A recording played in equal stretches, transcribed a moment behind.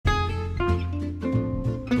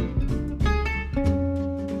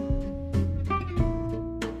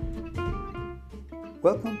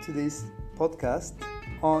Welcome to this podcast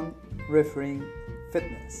on refereeing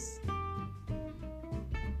fitness.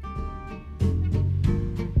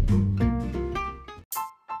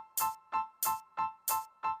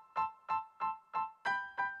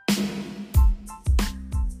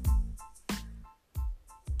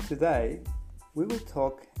 Today, we will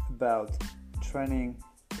talk about training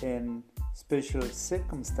in special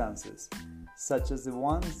circumstances, such as the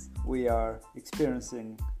ones we are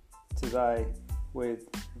experiencing today with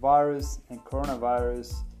virus and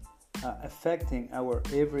coronavirus affecting our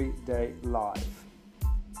everyday life.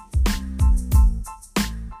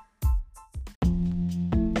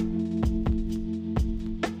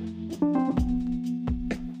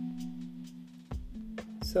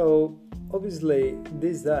 So, obviously,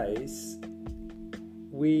 these days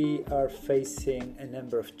we are facing a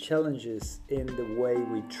number of challenges in the way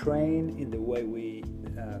we train, in the way we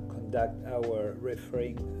conduct our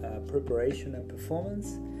refereeing preparation and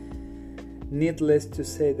performance. Needless to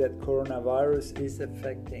say that coronavirus is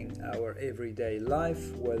affecting our everyday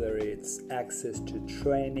life, whether it's access to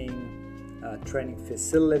training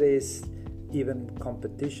facilities, even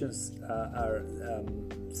competitions are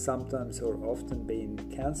sometimes or often being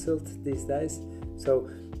cancelled these days. So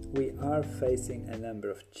we are facing a number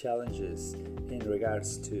of challenges in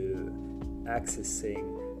regards to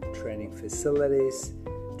accessing training facilities,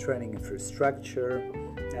 training infrastructure,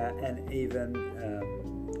 and even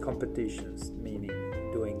competitions, meaning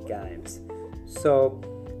doing games. So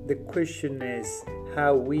the question is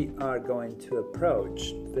how we are going to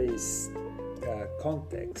approach this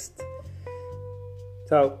context.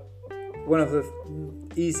 So one of the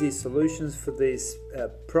easy solutions for this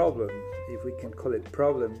problem, if we can call it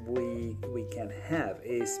problem, we can have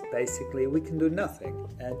is basically we can do nothing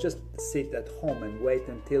and just sit at home and wait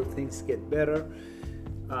until things get better,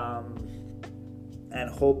 and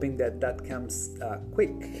hoping that comes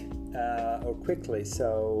quickly,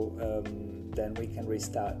 so then we can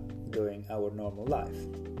restart doing our normal life.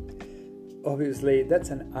 Obviously, that's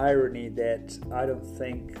an irony that I don't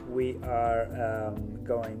think we are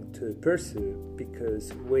going to pursue,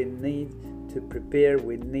 because we need to prepare,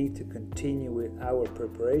 we need to continue with our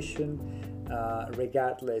preparation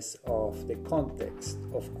regardless of the context.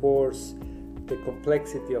 Of course, the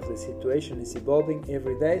complexity of the situation is evolving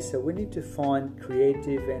every day, so we need to find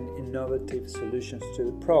creative and innovative solutions to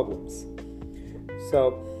the problems.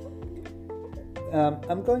 So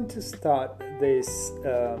I'm going to start this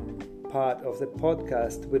part of the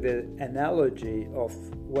podcast with an analogy of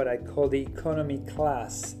what I call the economy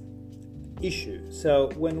class issue.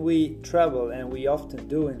 So when we travel, and we often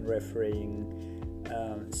do in refereeing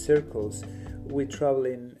circles, we travel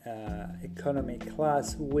in economy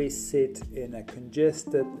class. We sit in a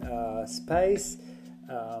congested space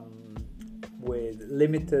with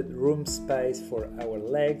limited room space for our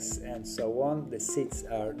legs and so on. The seats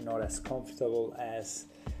are not as comfortable as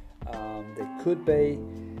they could be.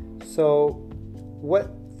 So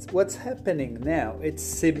what's happening now? It's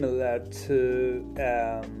similar to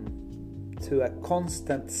a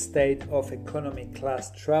constant state of economy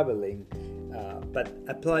class traveling, but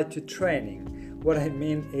applied to training. What I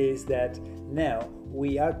mean is that now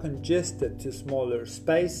we are congested to smaller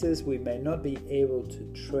spaces. We may not be able to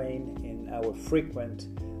train in our frequent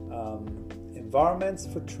environments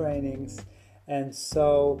for trainings, and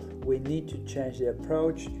so we need to change the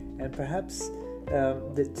approach. And perhaps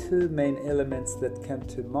the two main elements that come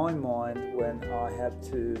to my mind when I have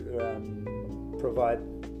to provide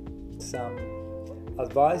some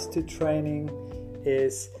advice to training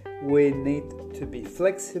is we need to be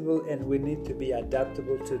flexible and we need to be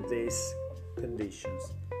adaptable to these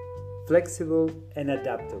conditions. Flexible and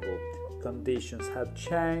adaptable. Conditions have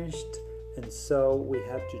changed, and so we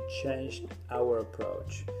have to change our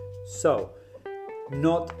approach. So,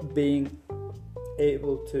 not being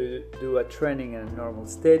able to do a training in a normal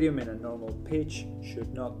stadium, in a normal pitch,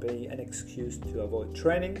 should not be an excuse to avoid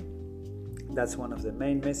training. That's one of the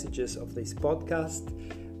main messages of this podcast.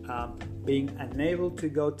 Being unable to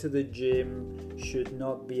go to the gym should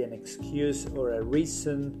not be an excuse or a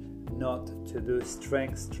reason not to do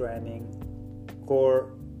strength training,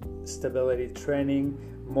 core stability training,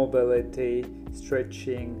 mobility,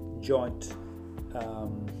 stretching, joint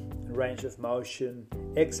range of motion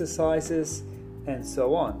exercises, and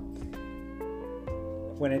so on.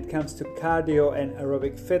 When it comes to cardio and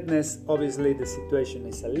aerobic fitness, obviously the situation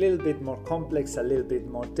is a little bit more complex, a little bit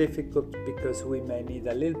more difficult, because we may need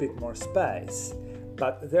a little bit more space.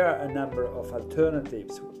 But there are a number of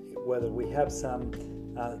alternatives, whether we have some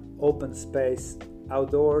open space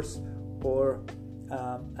outdoors, or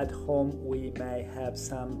at home we may have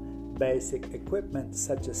some basic equipment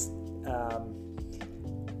such as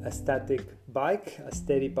a static bike, a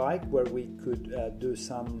steady bike, where we could do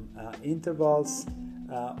some intervals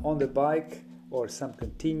on the bike, or some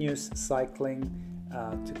continuous cycling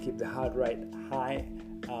to keep the heart rate high,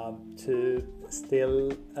 to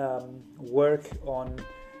still work on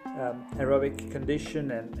aerobic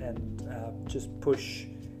condition and just push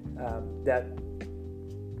that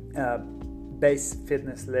base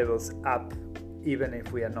fitness levels up, even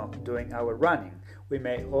if we are not doing our running. We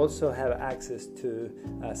may also have access to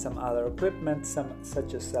some other equipment,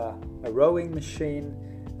 such as a rowing machine,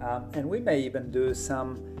 and we may even do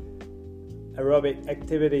some aerobic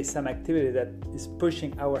activity, some activity that is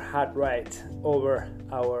pushing our heart rate over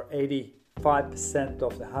our 85%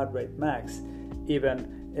 of the heart rate max,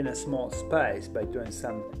 even in a small space, by doing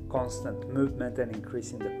some constant movement and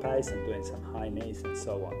increasing the pace and doing some high knees and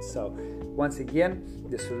so on. So once again,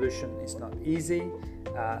 the solution is not easy.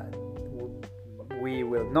 We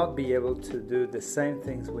will not be able to do the same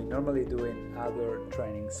things we normally do in other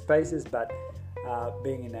training spaces, but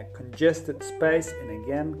being in a congested space, and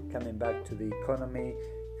again, coming back to the economy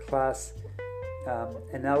class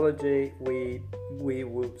analogy, we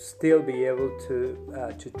will still be able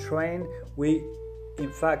to train. We,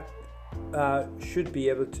 in fact, should be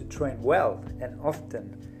able to train well and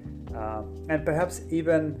often, and perhaps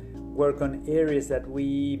even work on areas that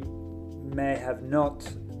we may have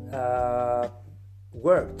not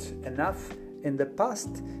worked enough in the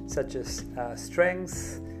past, such as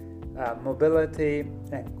strength, mobility,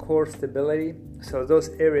 and core stability. So those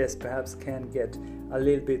areas perhaps can get a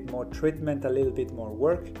little bit more treatment, a little bit more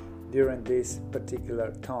work during this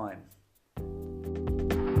particular time.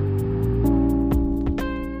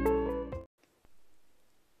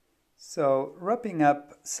 So, wrapping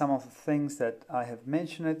up some of the things that I have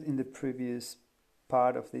mentioned in the previous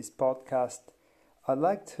part of this podcast, I'd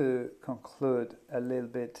like to conclude a little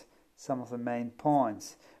bit some of the main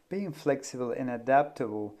points. Being flexible and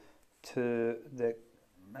adaptable to the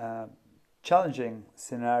challenging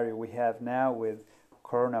scenario we have now with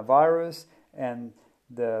coronavirus and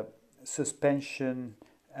the suspension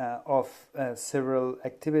of several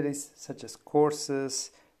activities such as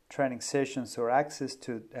courses, training sessions, or access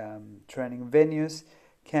to training venues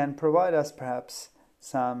can provide us perhaps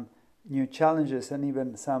some new challenges and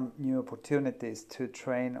even some new opportunities to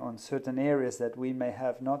train on certain areas that we may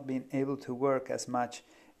have not been able to work as much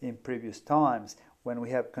in previous times when we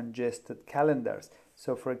have congested calendars.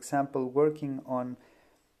 So, for example, working on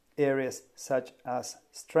areas such as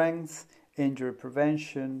strength, injury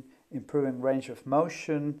prevention, improving range of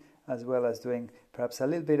motion, as well as doing perhaps a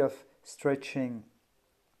little bit of stretching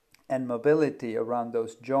and mobility around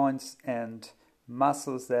those joints and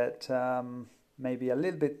muscles that may be a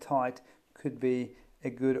little bit tight, could be a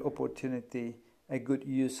good opportunity, a good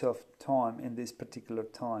use of time in this particular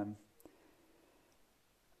time.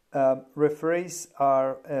 Referees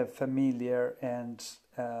are familiar and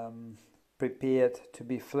prepared to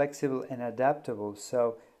be flexible and adaptable.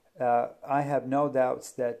 So I have no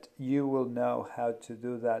doubts that you will know how to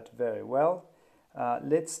do that very well.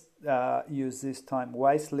 Let's use this time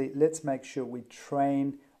wisely. Let's make sure we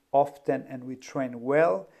train often and we train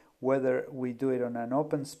well, whether we do it on an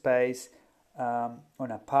open space, on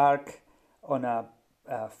a park, on a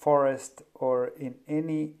forest, or in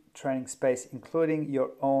any training space, including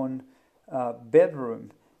your own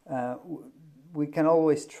bedroom. We can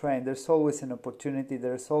always train. There's always an opportunity.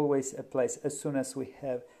 There's always a place. As soon as we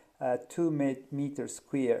have a 2 meter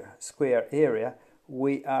square area,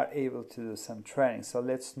 we are able to do some training. So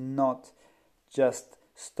let's not just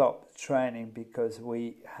stop training because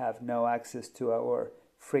we have no access to our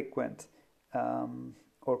frequent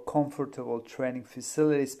or comfortable training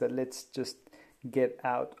facilities, but let's just get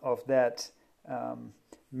out of that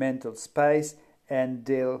mental space and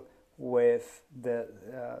deal with the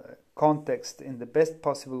context in the best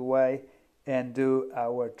possible way and do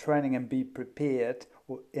our training and be prepared,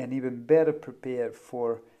 and even better prepared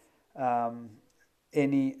for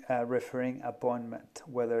any refereeing appointment,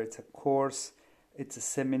 whether it's a course, it's a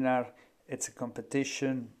seminar, it's a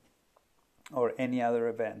competition, or any other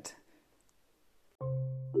event.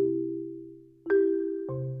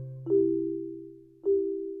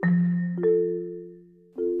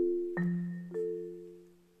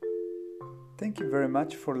 Thank you very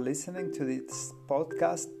much for listening to this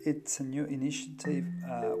podcast. It's a new initiative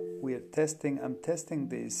I'm testing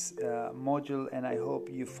this module, and I hope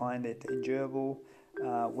you find it enjoyable,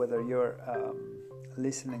 whether you're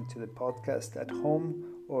listening to the podcast at home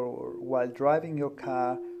or while driving your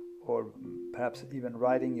car, or perhaps even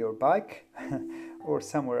riding your bike or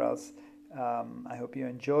somewhere else. I hope you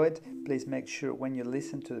enjoyed. Please make sure when you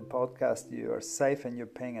listen to the podcast you are safe and you're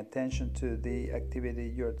paying attention to the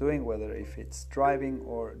activity you're doing, whether if it's driving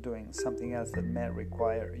or doing something else that may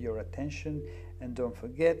require your attention. And don't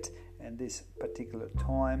forget, in this particular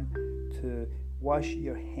time, to wash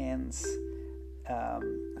your hands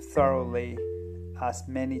thoroughly as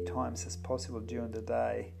many times as possible during the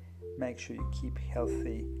day. Make sure you keep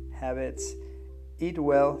healthy habits. Eat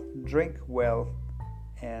well, drink well,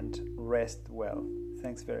 and rest well.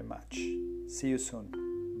 Thanks very much. See you soon.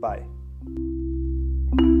 Bye.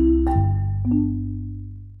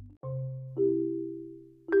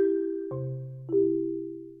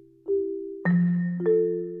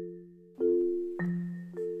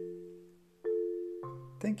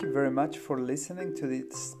 Thank you very much for listening to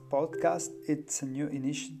this podcast. It's a new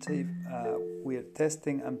initiative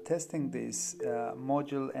I'm testing this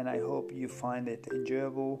module, and I hope you find it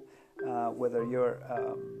enjoyable, whether you're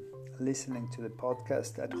listening to the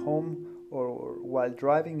podcast at home or while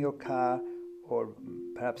driving your car, or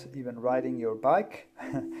perhaps even riding your bike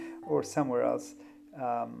or somewhere else.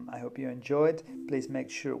 I hope you enjoyed. Please make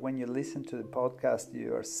sure when you listen to the podcast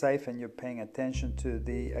you are safe and you're paying attention to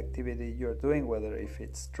the activity you're doing, whether if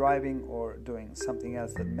it's driving or doing something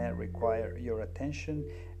else that may require your attention.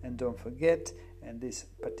 And don't forget, in this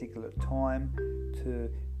particular time, to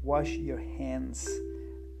wash your hands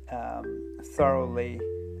thoroughly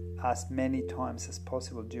as many times as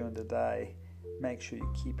possible during the day. Make sure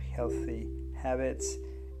you keep healthy habits.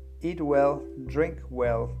 Eat well, drink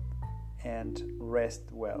well, and rest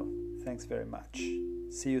well. Thanks very much.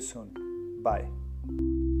 See you soon. Bye.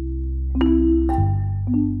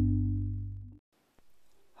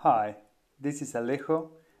 Hi, this is Alejo.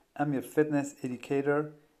 I'm your fitness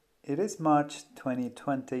educator. It is March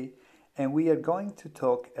 2020, and we are going to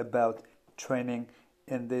talk about training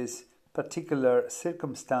in these particular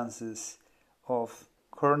circumstances of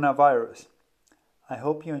coronavirus. I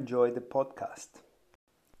hope you enjoy the podcast.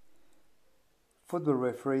 Football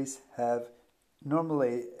referees have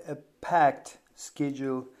normally a packed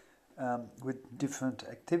schedule with different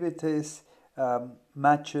activities,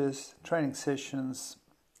 matches, training sessions,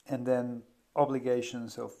 and then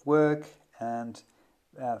obligations of work and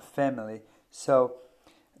family. So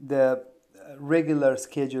the regular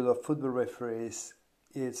schedule of football referees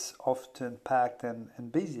is often packed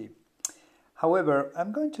and busy. However,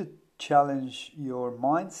 I'm going to challenge your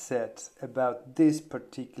mindset about this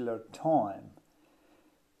particular time,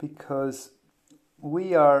 because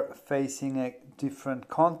we are facing a different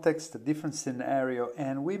context, a different scenario,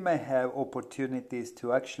 and we may have opportunities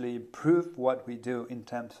to actually improve what we do in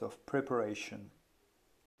terms of preparation.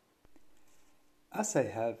 As I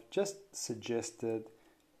have just suggested,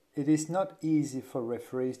 it is not easy for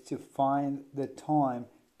referees to find the time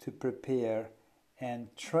to prepare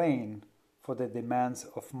and train for the demands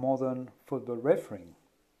of modern football refereeing.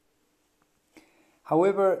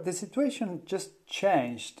 However, the situation just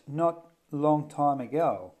changed not long time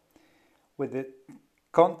ago, with the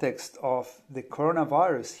context of the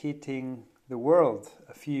coronavirus hitting the world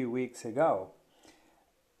a few weeks ago.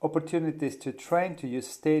 Opportunities to train, to use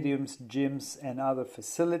stadiums, gyms, and other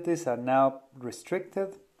facilities are now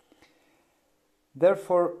restricted.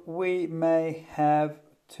 Therefore, we may have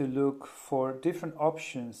to look for different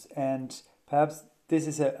options, and perhaps this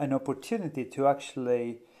is an opportunity to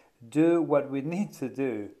actually do what we need to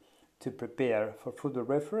do to prepare for football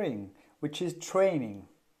refereeing, which is training.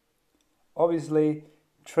 Obviously,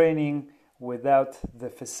 training without the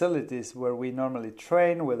facilities where we normally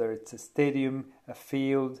train, whether it's a stadium, a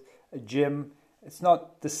field, a gym, it's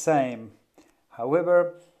not the same.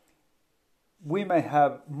 However, we may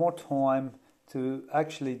have more time to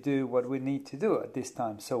actually do what we need to do at this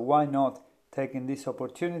time. So why not taking this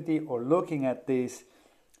opportunity or looking at this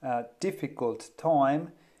difficult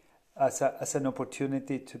time as an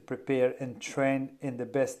opportunity to prepare and train in the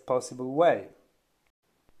best possible way.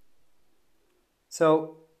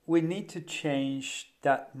 So we need to change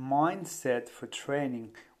that mindset for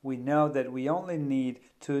training. We know that we only need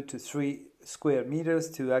 2 to 3 square meters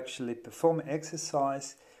to actually perform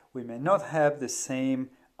exercise. We may not have the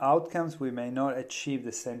same outcomes, we may not achieve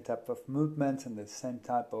the same type of movements and the same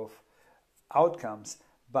type of outcomes,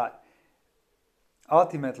 but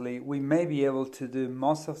ultimately, we may be able to do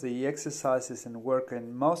most of the exercises and work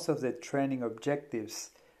and most of the training objectives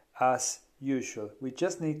as usual. We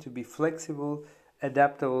just need to be flexible,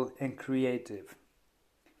 adaptable, and creative.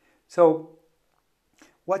 So,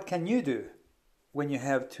 what can you do when you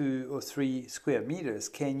have 2 or 3 square meters?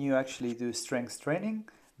 Can you actually do strength training?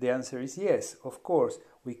 The answer is yes, of course.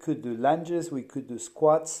 We could do lunges, we could do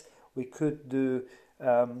squats, we could do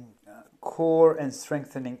core and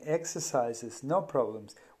strengthening exercises, no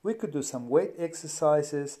problems. We could do some weight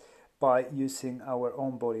exercises by using our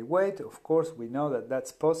own body weight. Of course, we know that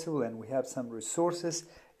that's possible, and we have some resources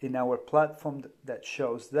in our platform that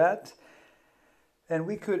shows that. And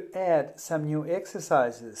we could add some new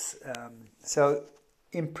exercises. So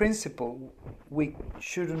in principle, we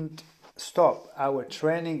shouldn't stop our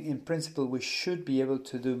training. In principle, we should be able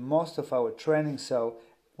to do most of our training. So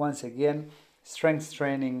once again, strength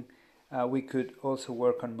training, we could also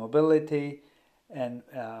work on mobility and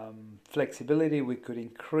flexibility. We could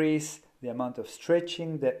increase the amount of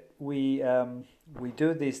stretching that we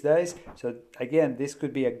do these days. So again, this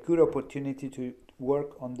could be a good opportunity to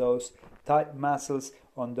work on those tight muscles,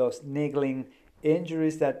 on those niggling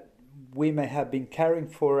injuries that we may have been carrying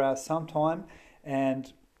for some time,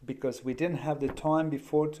 and because we didn't have the time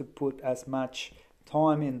before to put as much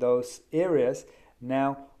time in those areas,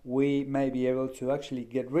 now we may be able to actually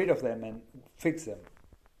get rid of them and fix them.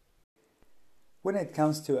 When it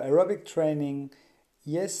comes to aerobic training,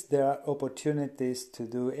 yes, there are opportunities to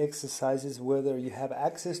do exercises, whether you have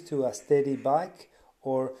access to a steady bike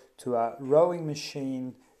or to a rowing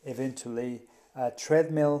machine, eventually a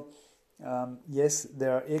treadmill. Yes,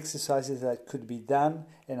 there are exercises that could be done,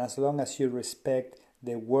 and as long as you respect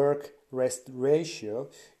the work-rest ratio,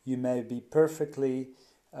 you may be perfectly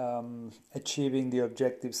achieving the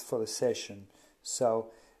objectives for the session.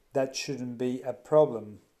 So that shouldn't be a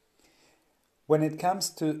problem. When it comes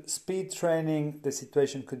to speed training, the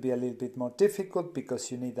situation could be a little bit more difficult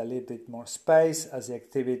because you need a little bit more space, as the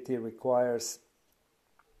activity requires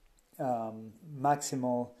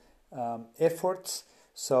maximal efforts.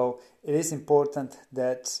 So it is important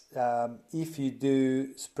that if you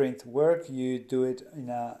do sprint work, you do it in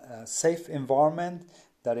a safe environment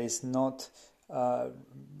that is not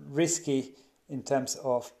risky in terms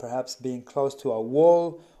of perhaps being close to a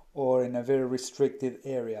wall or in a very restricted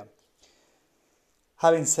area.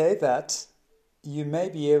 Having said that, you may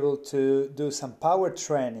be able to do some power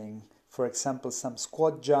training, for example, some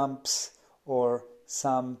squat jumps or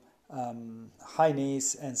some high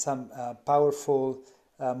knees and some powerful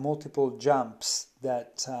multiple jumps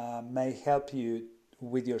that may help you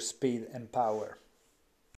with your speed and power.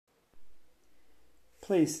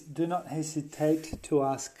 Please do not hesitate to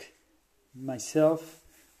ask myself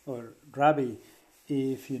or Rabbi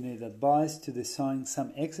if you need advice to design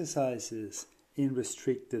some exercises in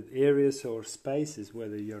restricted areas or spaces,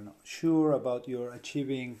 whether you're not sure about your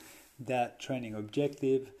achieving that training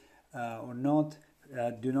objective or not.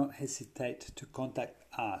 Do not hesitate to contact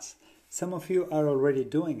us. Some of you are already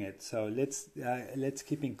doing it, so let's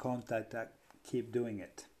keep in contact and keep doing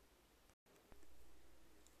it.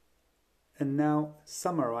 And now,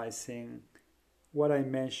 summarizing what I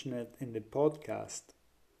mentioned in the podcast,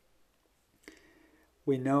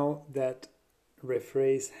 we know that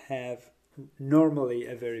referees have normally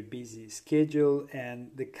a very busy schedule,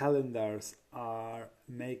 and the calendars are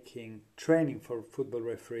making training for football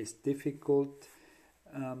referees difficult.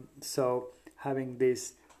 So having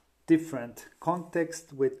this different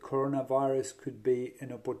context with coronavirus could be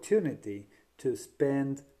an opportunity to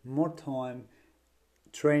spend more time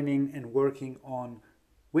training and working on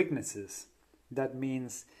weaknesses. That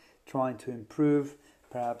means trying to improve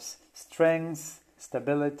perhaps strength,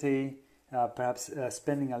 stability, perhaps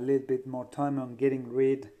spending a little bit more time on getting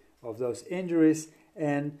rid of those injuries,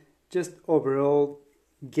 and just overall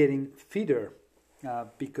getting fitter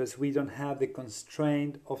because we don't have the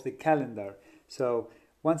constraint of the calendar. So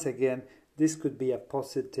once again, this could be a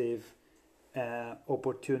positive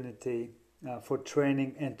opportunity for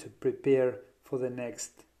training and to prepare for the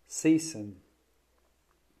next season.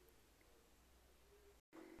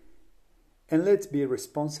 And let's be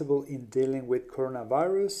responsible in dealing with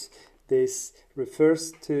coronavirus. This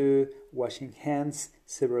refers to washing hands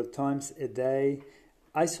several times a day,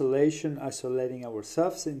 isolating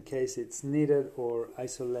ourselves in case it's needed, or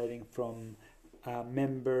isolating from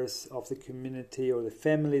members of the community or the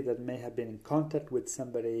family that may have been in contact with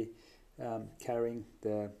somebody carrying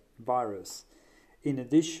the virus. In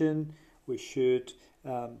addition, we should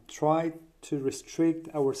try to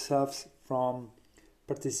restrict ourselves from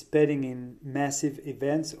participating in massive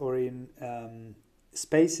events or in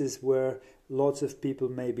spaces where lots of people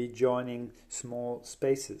may be joining small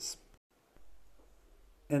spaces.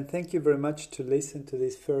 And thank you very much to listen to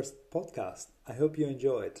this first podcast. I hope you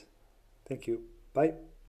enjoy it. Thank you. Bye.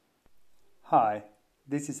 Hi,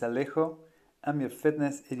 this is Alejo. I'm your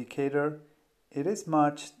fitness educator. It is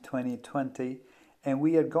March 2020, and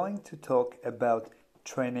we are going to talk about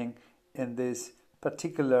training in these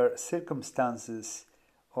particular circumstances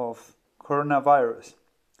of coronavirus.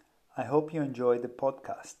 I hope you enjoy the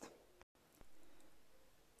podcast.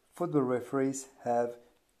 football referees have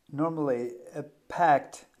normally a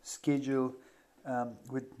packed schedule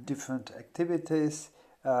with different activities,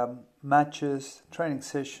 matches, training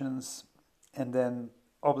sessions, and then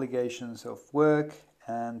obligations of work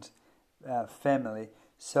and family.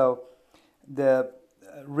 So the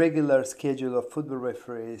regular schedule of football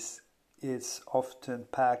referees is often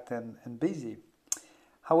packed and busy.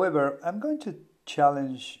 However, I'm going to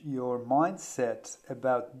challenge your mindset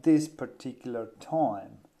about this particular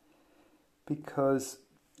time because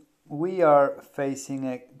we are facing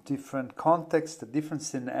a different context, a different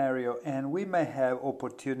scenario, and we may have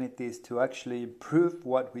opportunities to actually improve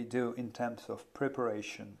what we do in terms of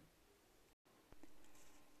preparation.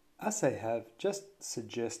 As I have just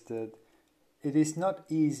suggested, it is not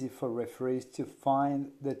easy for referees to find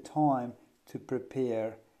the time to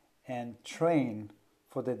prepare and train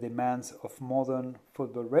for the demands of modern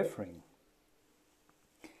football refereeing.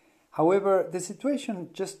 However, the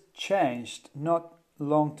situation just changed not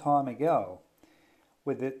long time ago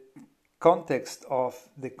with the context of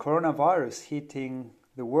the coronavirus hitting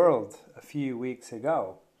the world a few weeks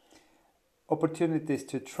ago. Opportunities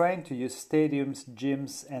to train, to use stadiums,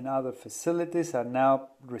 gyms, and other facilities are now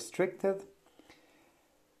restricted.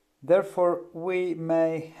 Therefore, we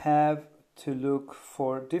may have to look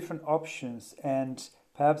for different options, and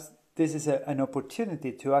perhaps this is an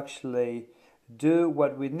opportunity to actually do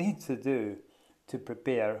what we need to do to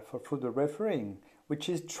prepare for football refereeing, which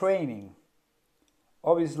is training.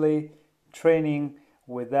 Obviously, training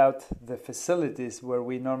without the facilities where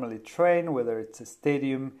we normally train, whether it's a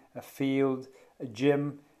stadium, a field, a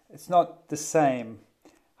gym, it's not the same.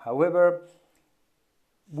 However,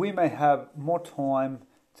 we may have more time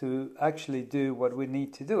to actually do what we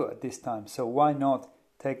need to do at this time. So why not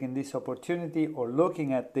taking this opportunity or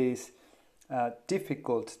looking at this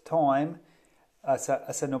difficult time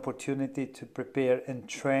as an opportunity to prepare and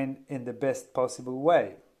train in the best possible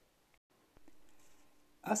way?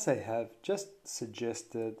 As I have just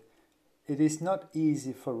suggested, it is not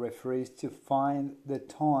easy for referees to find the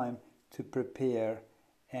time to prepare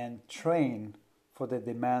and train for the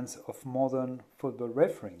demands of modern football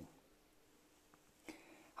refereeing.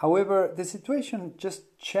 However, the situation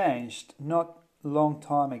just changed not long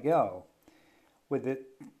time ago with the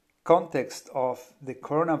context of the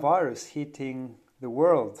coronavirus hitting the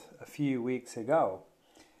world a few weeks ago.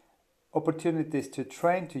 Opportunities to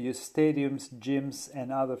train, to use stadiums, gyms,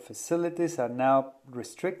 and other facilities are now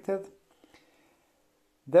restricted.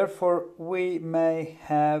 Therefore, we may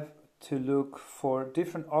have to look for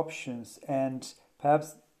different options, and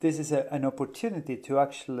perhaps this is an opportunity to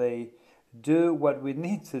actually do what we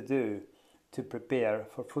need to do to prepare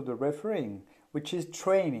for football refereeing, which is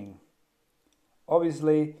training.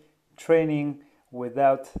 Obviously, training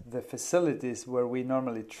without the facilities where we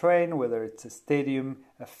normally train, whether it's a stadium,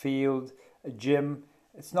 a field, a gym,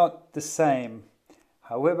 it's not the same.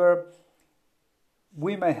 However,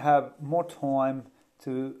 we may have more time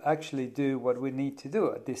to actually do what we need to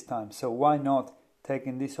do at this time. So why not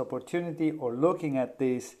taking this opportunity or looking at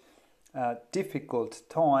this difficult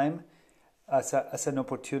time as an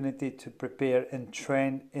opportunity to prepare and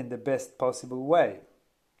train in the best possible way?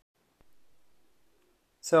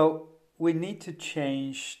 So we need to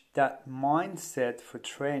change that mindset for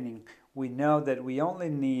training. We know that we only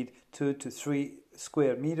need 2 to 3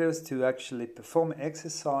 square meters to actually perform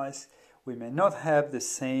exercise. We may not have the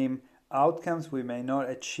same outcomes, we may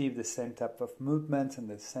not achieve the same type of movements and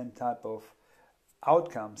the same type of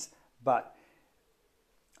outcomes, but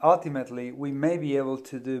ultimately we may be able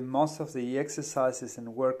to do most of the exercises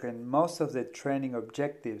and work and most of the training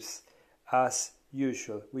objectives as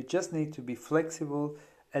usual. We just need to be flexible,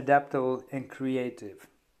 adaptable, and creative.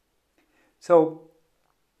 So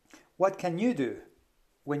what can you do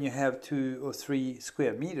when you have 2 or 3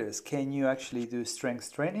 square meters? Can you actually do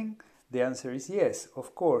strength training? The answer is yes,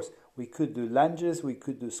 of course. We could do lunges, we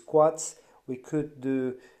could do squats, we could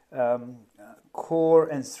do core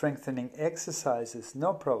and strengthening exercises,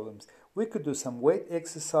 no problems. We could do some weight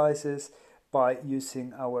exercises by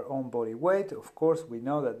using our own body weight. Of course, we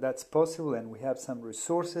know that that's possible, and we have some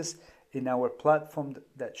resources in our platform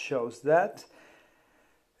that shows that.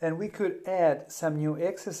 And we could add some new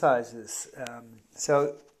exercises.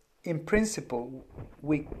 So in principle,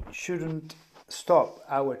 we shouldn't stop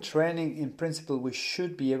our training. In principle, we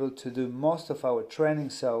should be able to do most of our training.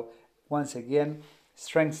 So once again,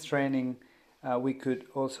 strength training, we could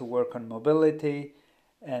also work on mobility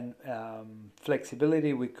and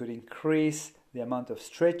flexibility. We could increase the amount of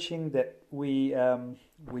stretching that we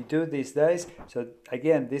do these days. So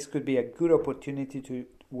again, this could be a good opportunity to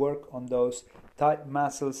work on those tight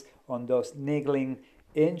muscles, on those niggling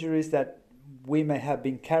injuries that we may have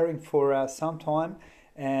been carrying for some time,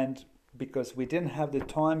 and because we didn't have the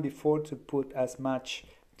time before to put as much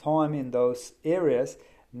time in those areas,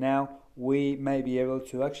 now we may be able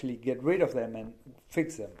to actually get rid of them and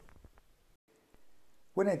fix them.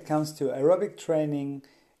 When it comes to aerobic training,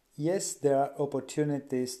 yes, there are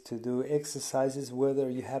opportunities to do exercises, whether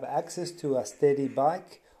you have access to a steady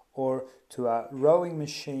bike or to a rowing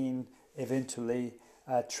machine, eventually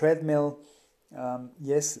a treadmill.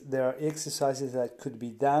 Yes, there are exercises that could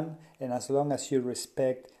be done, and as long as you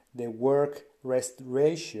respect the work-rest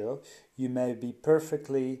ratio, you may be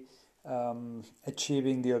perfectly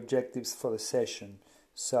achieving the objectives for the session.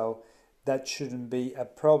 So that shouldn't be a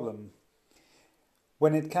problem.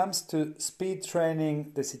 When it comes to speed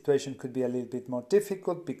training, the situation could be a little bit more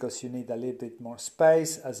difficult because you need a little bit more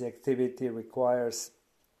space, as the activity requires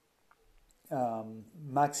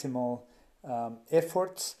maximal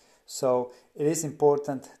efforts. So it is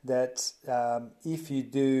important that if you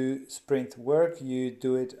do sprint work, you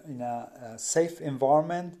do it in a safe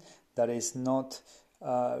environment that is not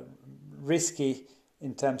risky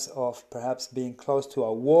in terms of perhaps being close to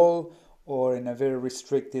a wall or in a very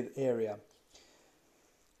restricted area.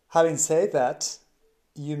 Having said that,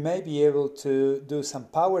 you may be able to do some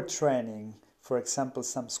power training, for example,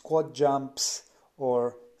 some squat jumps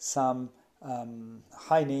or some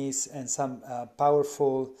high knees and some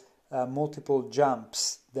powerful multiple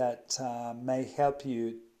jumps that may help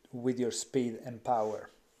you with your speed and power.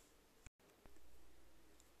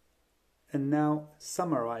 And now,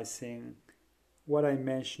 summarizing what I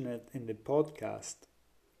mentioned in the podcast,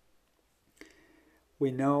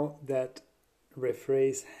 we know that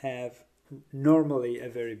referees have normally a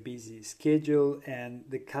very busy schedule, and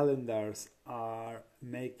the calendars are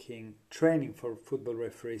making training for football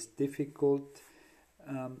referees difficult.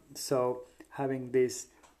 So having this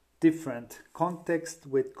different context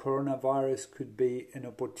with coronavirus could be an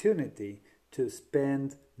opportunity to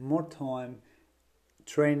spend more time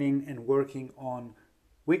training and working on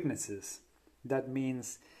weaknesses. That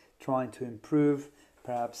means trying to improve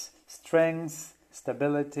perhaps strength,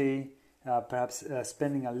 stability, perhaps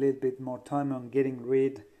spending a little bit more time on getting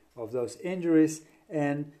rid of those injuries,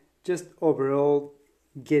 and just overall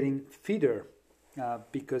getting fitter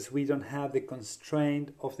because we don't have the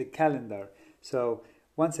constraint of the calendar. So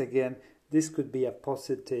once again, this could be a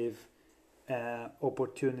positive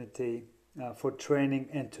opportunity for training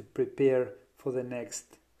and to prepare for the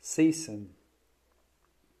next season.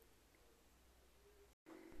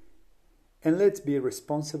 And let's be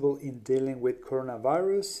responsible in dealing with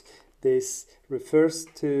coronavirus. This refers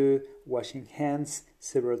to washing hands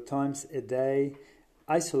several times a day,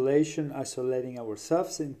 isolating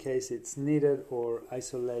ourselves in case it's needed, or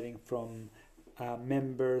isolating from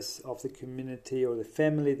members of the community or the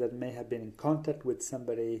family that may have been in contact with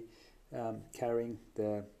somebody carrying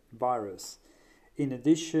the virus. In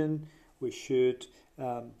addition, we should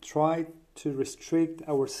try to restrict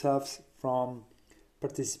ourselves from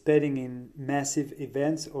participating in massive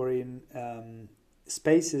events or in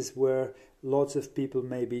spaces where lots of people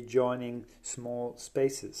may be joining small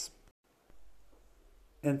spaces.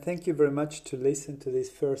 And thank you very much to listen to this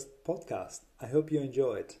first podcast. I hope you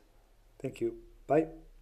enjoyed. Thank you. Bye.